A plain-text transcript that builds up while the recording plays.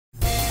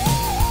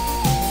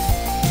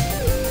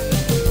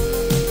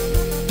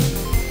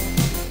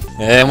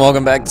And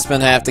welcome back to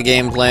spend half the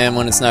game playing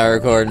when it's not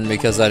recording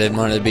because I didn't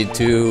want it to be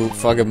too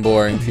fucking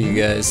boring for you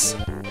guys.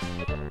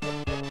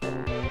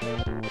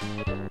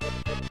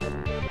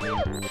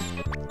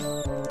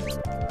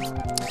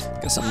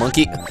 Got some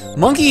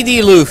Monkey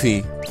D.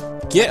 Luffy.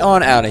 Get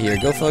on out of here.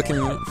 Go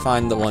fucking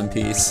find the One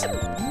Piece.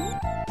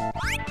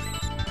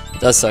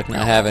 Does suck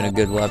not having a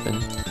good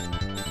weapon.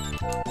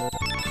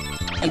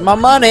 Eat my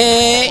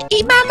money!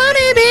 Eat my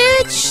money,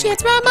 bitch!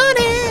 It's my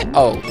money!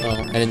 Oh, no,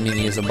 I didn't mean to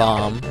use a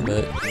bomb,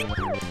 but...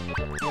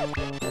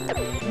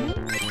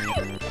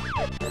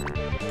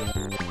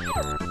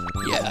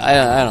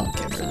 Yeah, I don't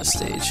care for this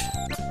stage.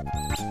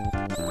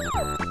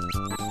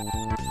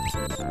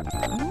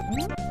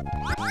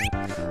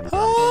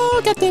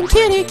 Oh, got them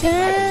kitty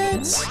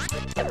cats!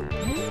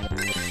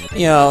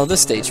 You know,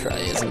 this stage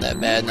probably isn't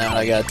that bad now that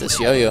I got this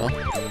yo-yo.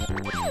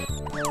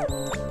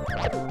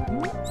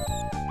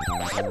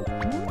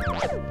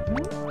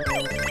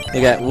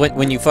 Look at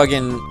when you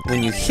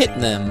hit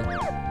them.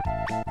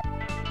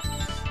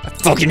 I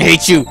fucking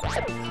hate you.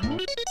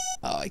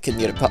 Oh, I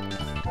couldn't get a pop.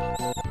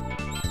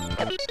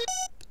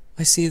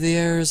 I see the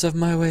errors of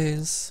my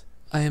ways.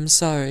 I am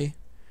sorry.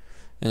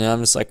 And I'm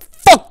just like,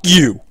 fuck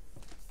you.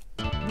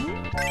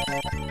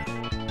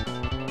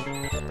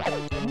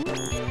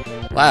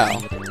 Wow.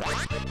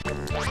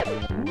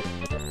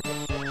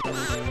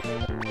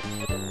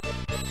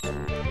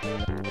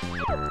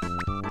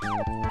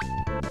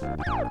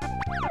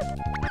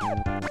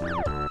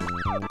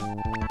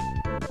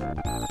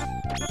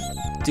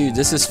 Dude,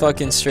 this is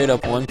fucking straight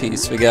up One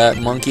Piece. We got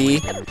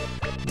Monkey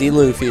D.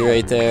 Luffy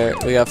right there.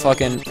 We got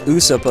fucking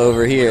Usopp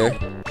over here.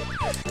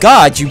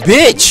 God, you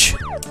bitch!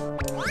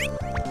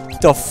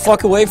 Get the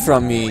fuck away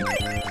from me.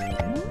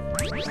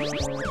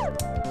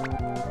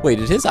 Wait,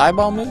 did his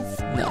eyeball move?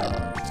 No.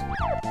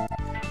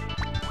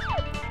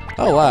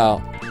 Oh,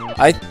 wow.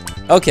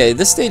 Okay,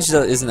 this stage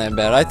isn't that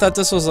bad. I thought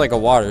this was like a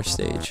water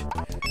stage.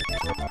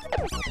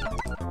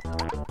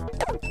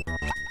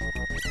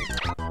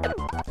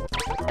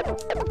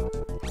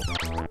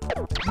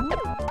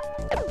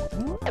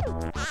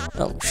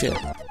 Oh, shit.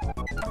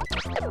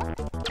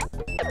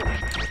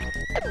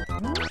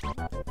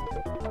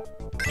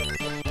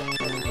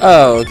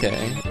 Oh,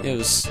 okay. It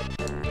was...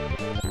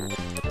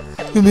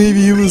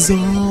 Maybe it was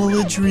all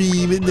a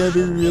dream. It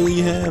never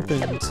really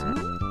happened.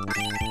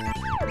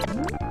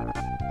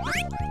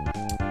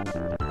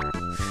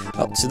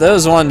 Oh, so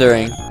those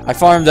wondering, I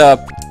farmed up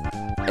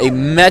a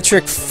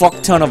metric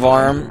fuck ton of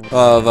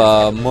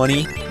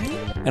money.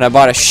 And I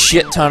bought a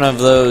shit ton of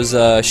those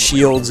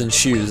shields and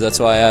shoes. That's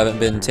why I haven't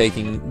been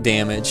taking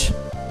damage.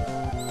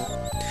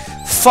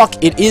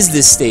 Fuck, it is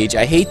this stage.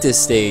 I hate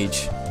this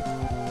stage.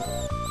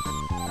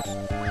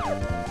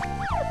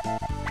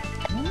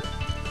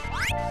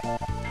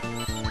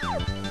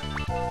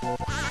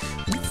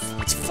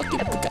 It's fucking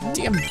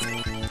goddamn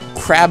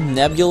Crab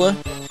Nebula.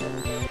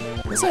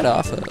 What's that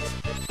off of?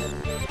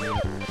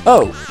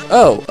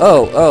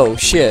 Oh,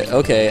 shit.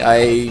 Okay,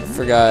 I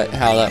forgot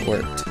how that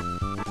worked.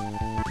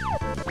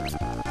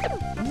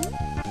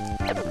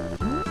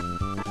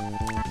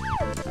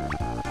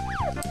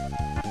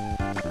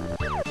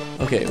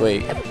 Okay,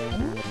 wait.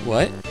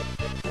 What?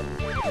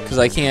 Because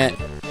I can't...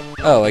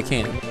 Oh, I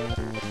can.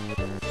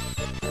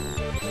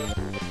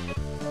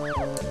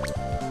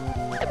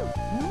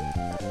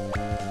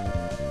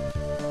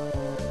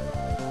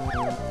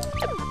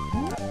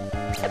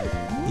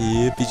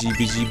 Yeah, busy.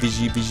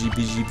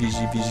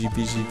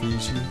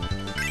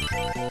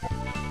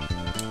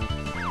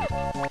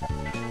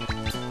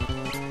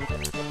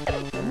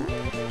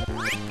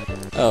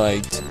 Oh,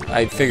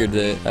 I figured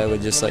that I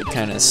would just like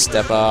kind of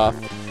step off.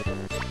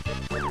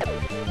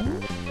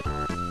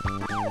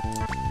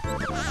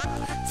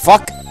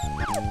 Fuck!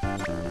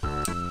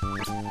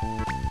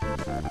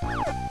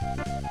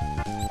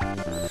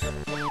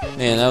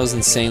 Man, that was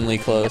insanely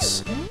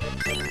close.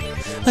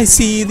 I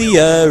see the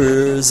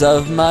errors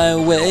of my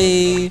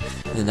way,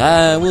 and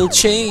I will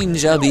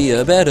change. I'll be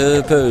a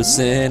better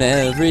person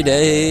every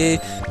day.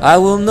 I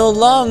will no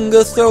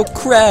longer throw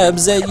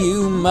crabs at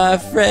you, my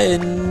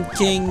friend.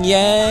 King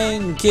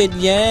Yang, Kid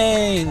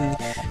Yang,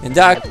 and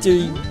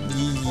Dr.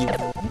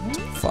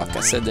 Fuck,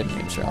 I said their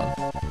names wrong.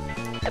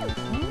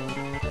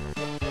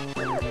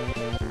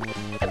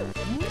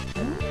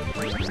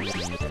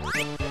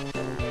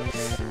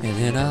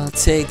 And then I'll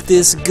take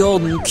this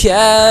golden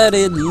cat,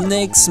 it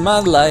makes my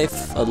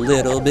life a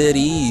little bit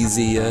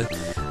easier.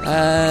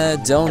 I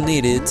don't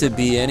need it to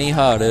be any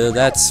harder,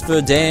 that's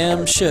for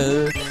damn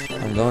sure.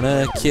 I'm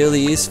gonna kill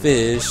these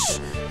fish.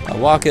 I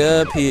walk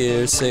up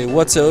here, say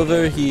what's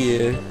over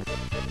here.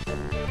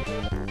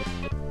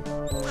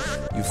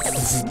 You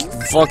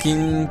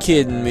fucking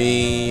kidding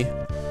me?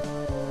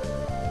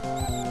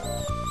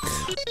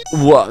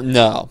 What?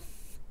 No.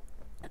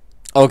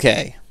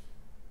 Okay.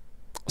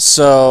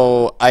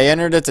 So, I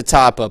entered at the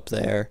top up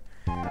there.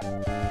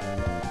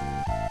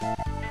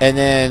 And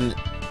then...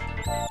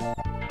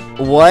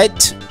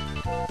 What?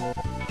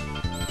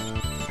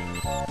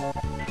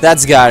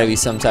 That's gotta be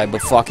some type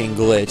of fucking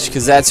glitch,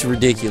 because that's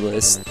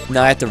ridiculous.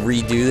 Now I have to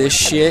redo this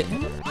shit.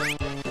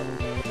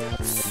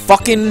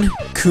 fucking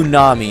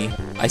Konami.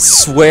 I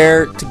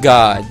swear to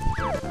God.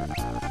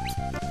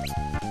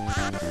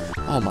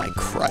 Oh my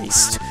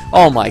Christ.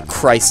 Oh my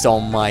Christ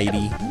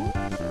almighty.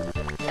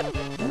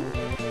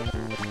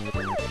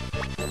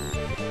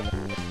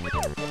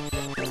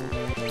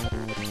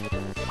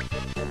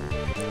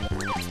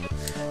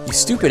 You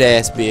stupid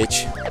ass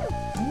bitch.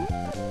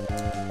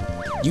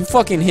 You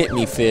fucking hit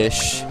me,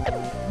 fish.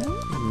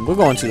 We're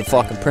going to the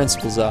fucking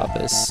principal's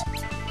office.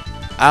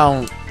 I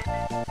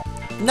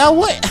don't... Now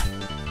what?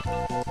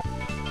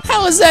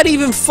 How is that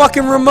even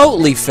fucking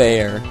remotely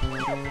fair?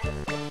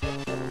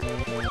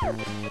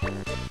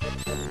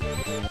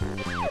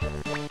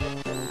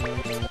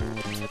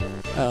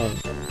 Oh,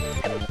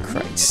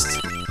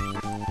 Christ.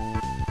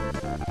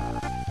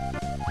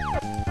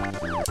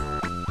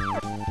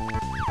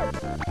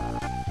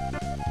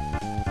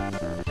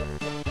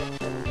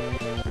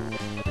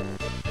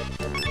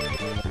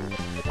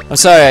 I'm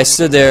sorry, I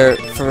stood there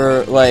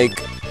for like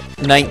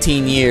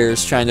 19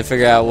 years trying to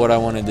figure out what I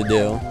wanted to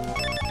do.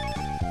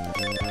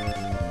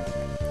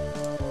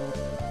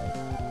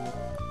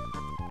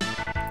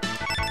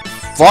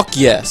 Fuck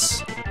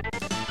yes.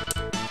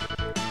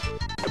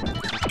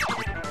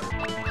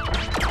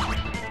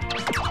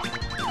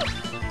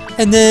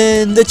 And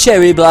then the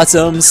cherry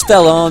blossoms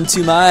fell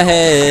onto my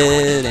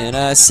head, and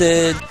I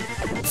said,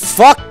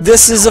 fuck,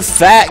 this is a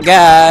fat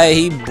guy,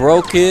 he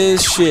broke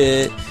his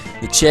shit.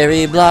 The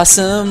cherry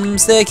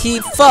blossoms, they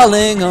keep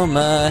falling on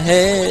my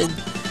head.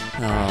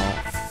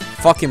 Oh,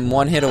 fucking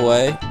one hit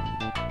away.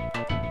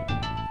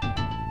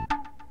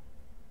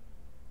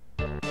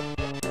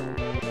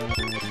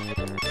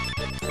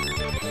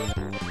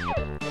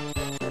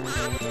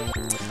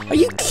 Are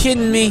you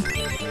kidding me?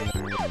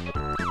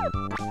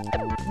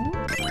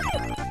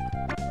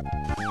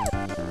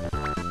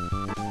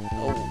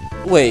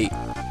 Oh, wait,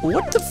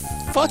 what the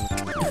fuck?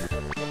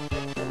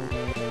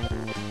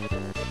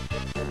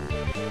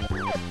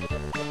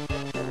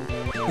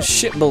 There's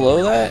shit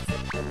below that?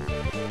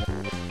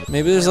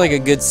 Maybe there's like a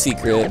good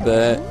secret,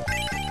 but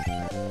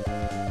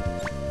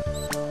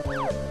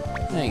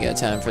I ain't got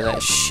time for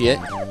that shit.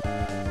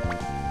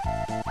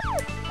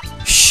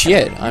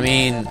 Shit, I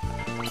mean,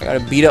 I gotta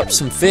beat up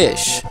some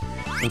fish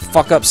and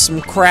fuck up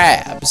some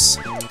crabs.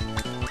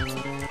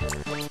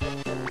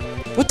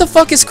 What the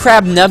fuck is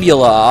Crab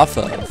Nebula off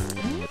of?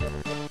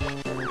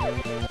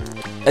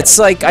 It's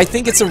like, I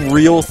think it's a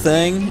real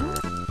thing,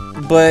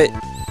 but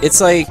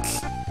it's like,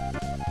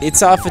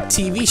 it's off a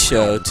TV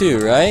show too,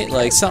 right?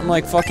 Like something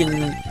like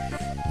fucking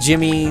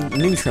Jimmy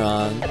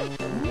Neutron.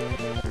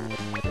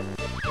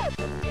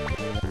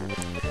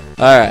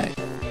 Alright.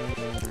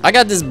 I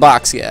got this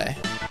box guy.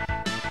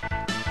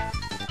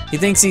 He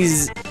thinks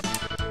he's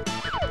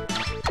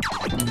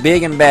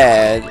big and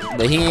bad,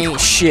 but he ain't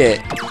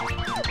shit.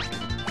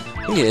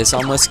 Look at this,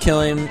 almost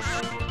kill him.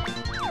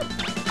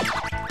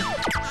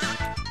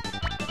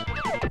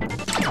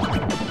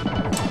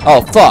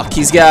 Oh fuck,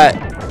 he's got...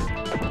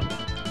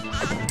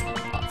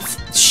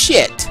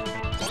 Shit!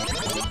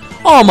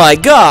 Oh my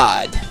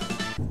god!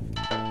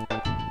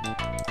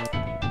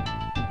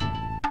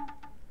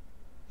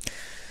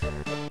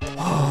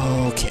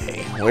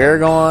 Okay, we're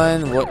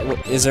going...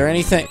 What is there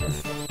anything...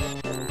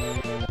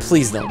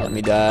 Please don't let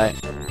me die.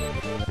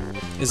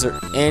 Is there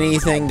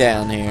anything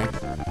down here?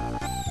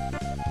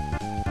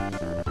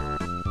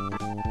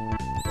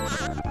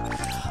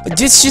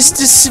 It's just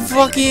this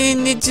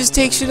fucking... It just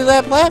takes you to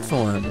that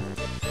platform.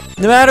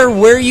 No matter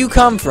where you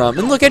come from.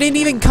 And look, I didn't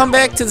even come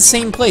back to the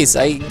same place.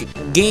 I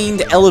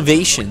gained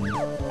elevation.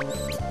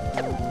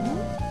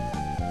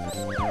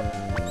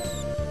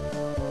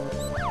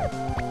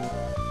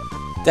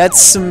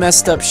 That's some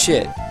messed up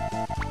shit.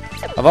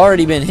 I've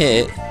already been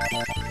hit.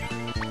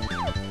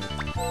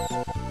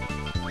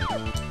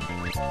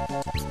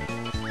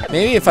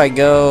 Maybe if I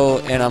go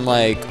and I'm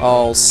like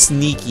all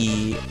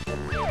sneaky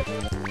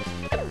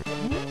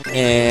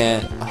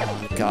and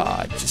oh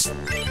god, just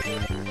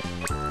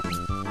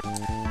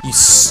you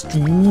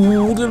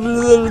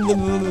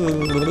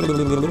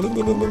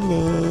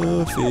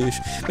fish.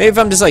 Maybe if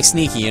I'm just like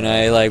sneaky and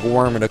I like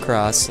worm it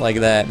across like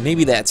that,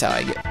 maybe that's how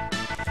I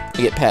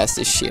get past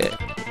this shit.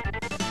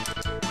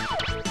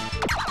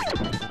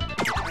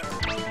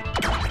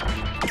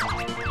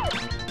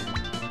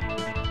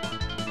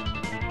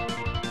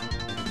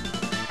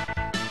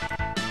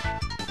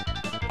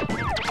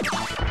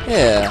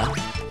 Yeah.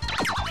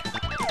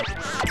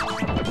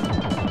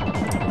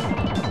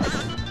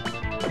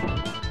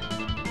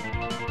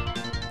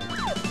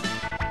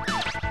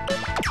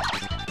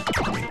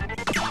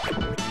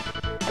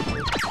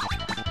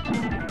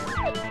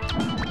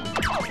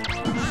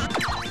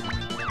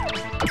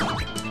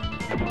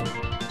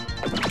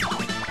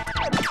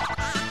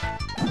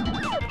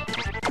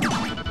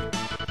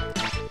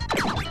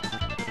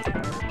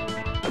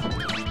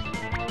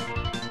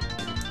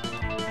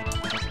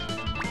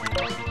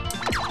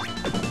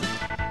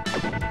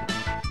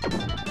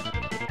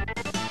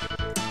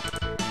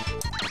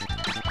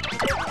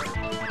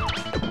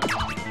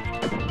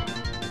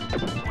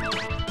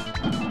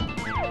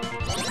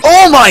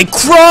 Oh my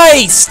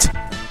Christ!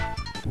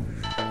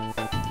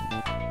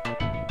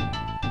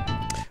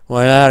 Well,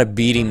 I know how to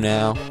beat him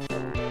now.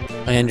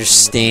 I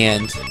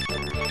understand.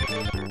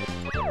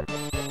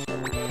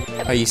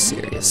 Are you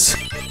serious?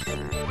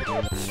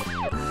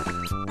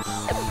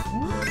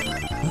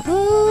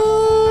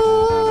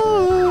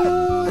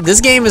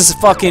 This game is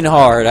fucking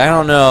hard. I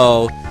don't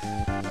know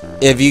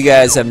if you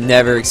guys have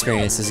never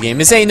experienced this game.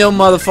 This ain't no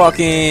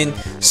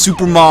motherfucking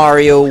Super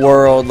Mario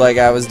World like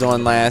I was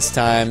doing last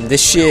time.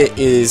 This shit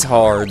is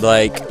hard.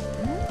 Like,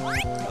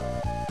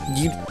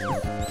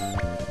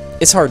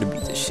 it's hard to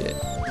beat this shit.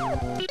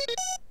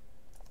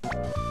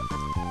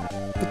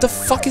 What the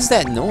fuck is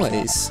that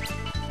noise?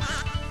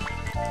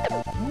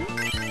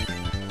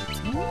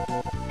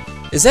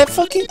 Is that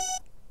fucking...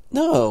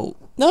 No.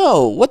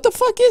 No. What the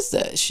fuck is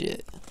that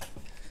shit?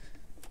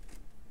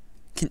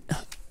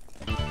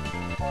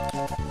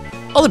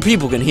 Other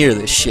people can hear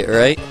this shit,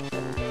 right?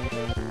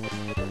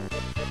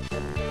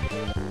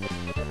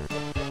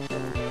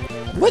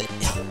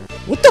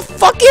 What the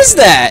fuck is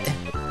that?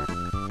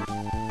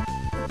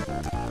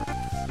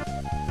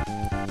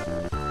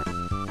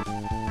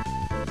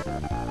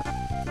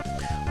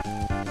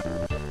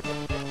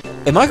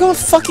 Am I going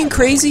fucking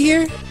crazy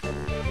here?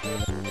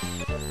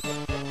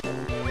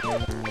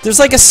 There's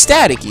like a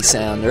staticky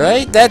sound,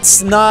 right?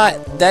 That's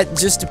not... That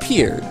just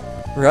appeared,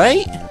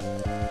 right?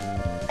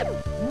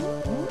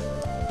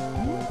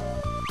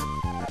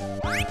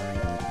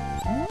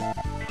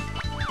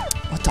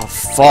 What the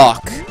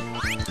fuck?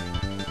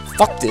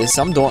 Fuck this.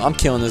 I'm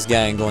killing this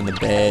guy and going to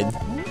bed.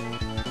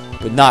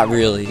 But not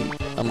really.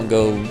 I'm gonna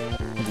go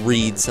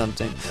read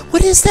something.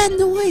 What is that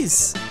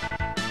noise?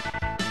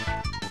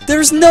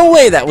 There's no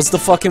way that was the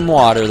fucking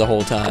water the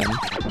whole time.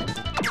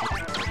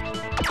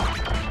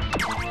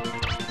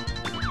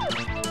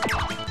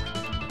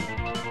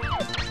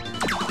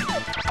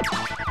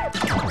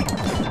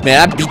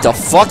 Man, I beat the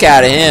fuck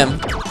out of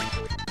him.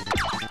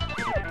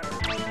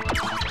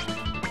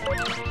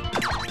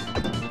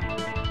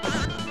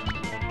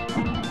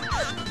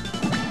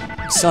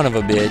 Son of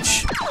a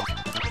bitch.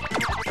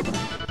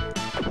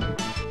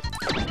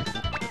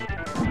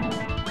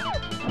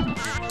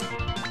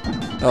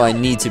 Oh, I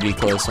need to be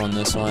close on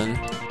this one.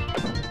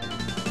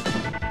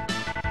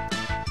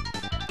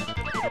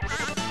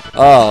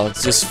 Oh,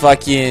 it's just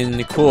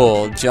fucking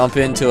cool. Jump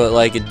into it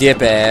like a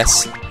dip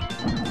ass.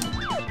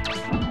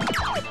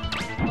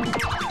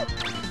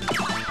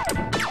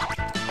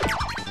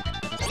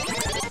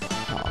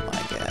 Oh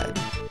my god.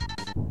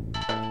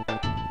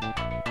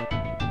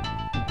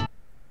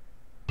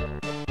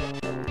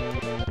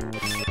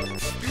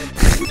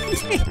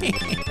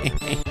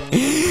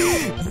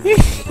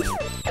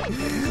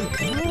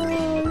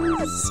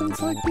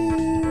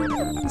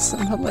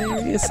 Some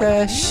hilarious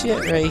ass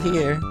shit right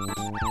here.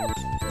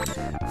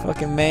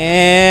 Fucking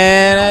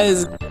man, that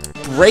is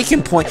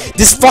breaking point.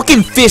 This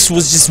fucking fish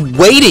was just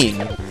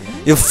waiting.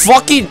 You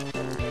fucking...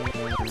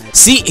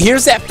 See,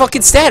 here's that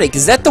fucking static.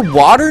 Is that the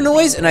water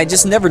noise? And I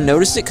just never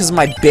noticed it because of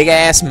my big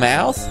ass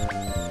mouth?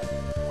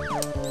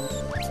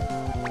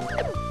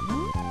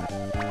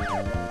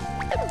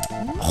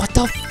 What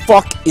the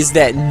fuck is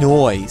that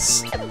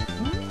noise?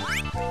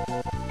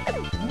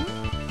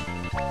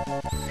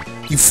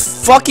 You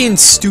fucking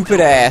stupid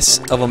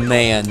ass of a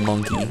man,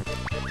 monkey.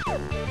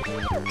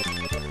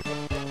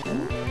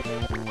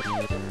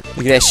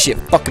 Look at that shit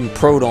fucking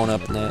proed on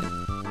up in that.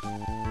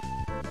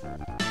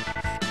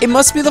 It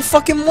must be the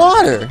fucking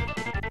water.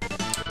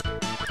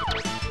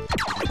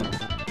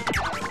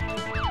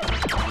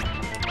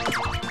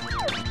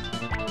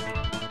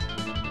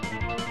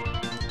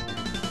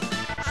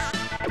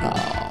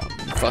 Oh,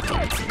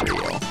 fucking for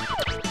real.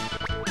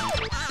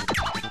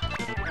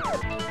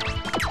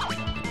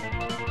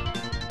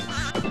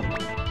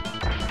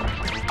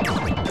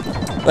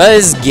 That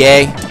is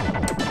gay.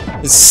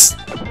 It's...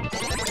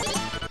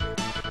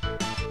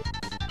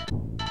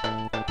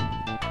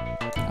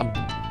 I'm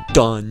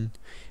done.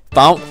 If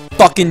I don't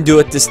fucking do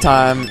it this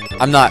time,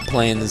 I'm not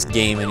playing this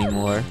game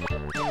anymore.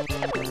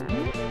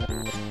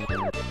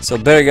 So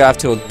better get off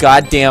to a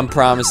goddamn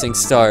promising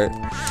start.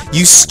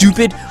 You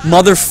stupid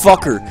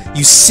motherfucker.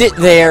 You sit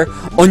there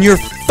on your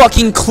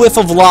fucking cliff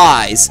of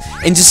lies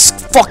and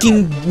just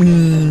fucking...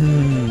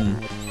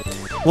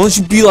 Why don't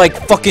you be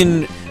like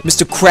fucking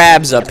Mr.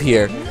 Krabs up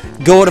here?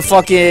 Go to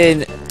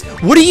fucking...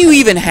 What do you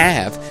even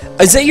have?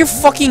 Is that your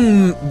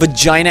fucking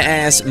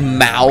vagina-ass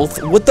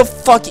mouth? What the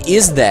fuck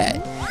is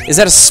that? Is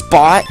that a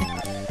spot?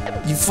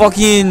 You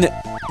fucking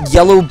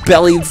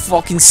yellow-bellied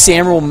fucking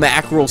Samuel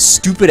Mackerel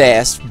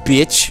stupid-ass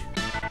bitch.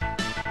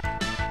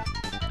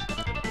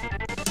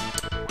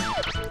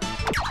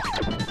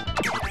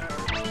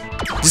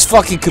 This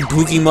fucking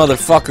kabuki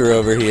motherfucker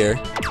over here.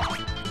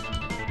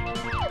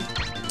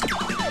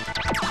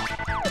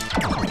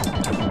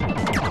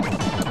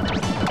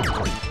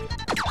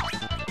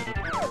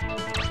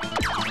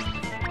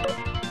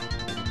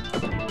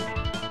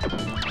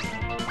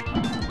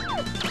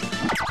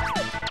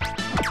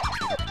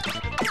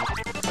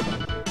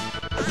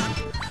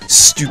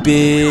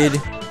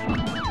 Stupid.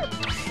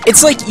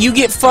 It's like you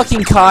get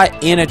fucking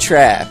caught in a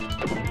trap.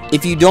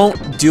 If you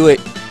don't do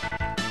it...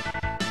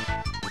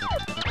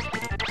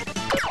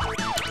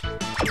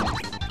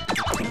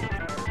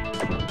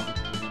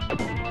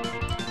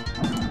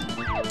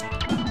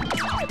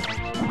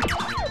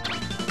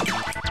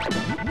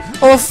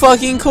 Oh,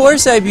 fucking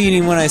course I beat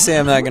him when I say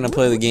I'm not gonna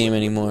play the game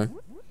anymore.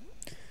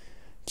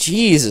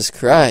 Jesus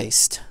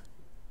Christ.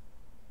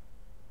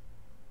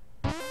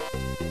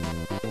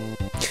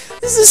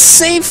 This is the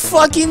same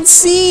fucking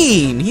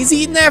scene! He's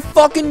eating that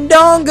fucking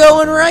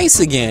dongo and rice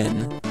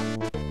again.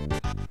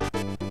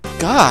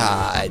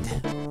 God.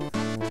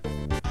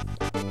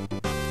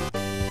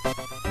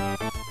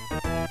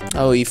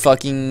 Oh, he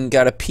fucking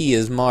gotta pee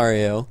as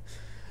Mario.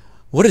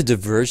 What a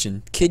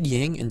diversion. Kid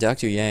Yang and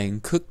Dr. Yang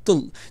cooked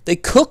the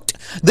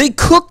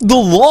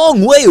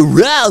long way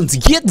around to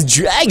get the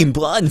Dragon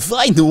Ball and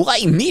find the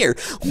white mirror.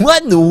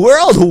 What in the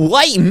world? A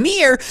white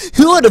mirror?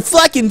 Who would have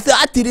fucking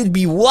thought that it'd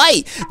be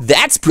white?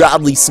 That's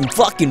probably some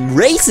fucking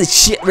racist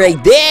shit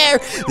right there.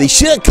 They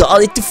should have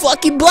called it the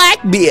fucking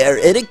black mirror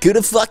and it could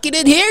have fucking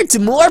adhered to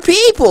more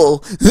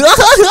people.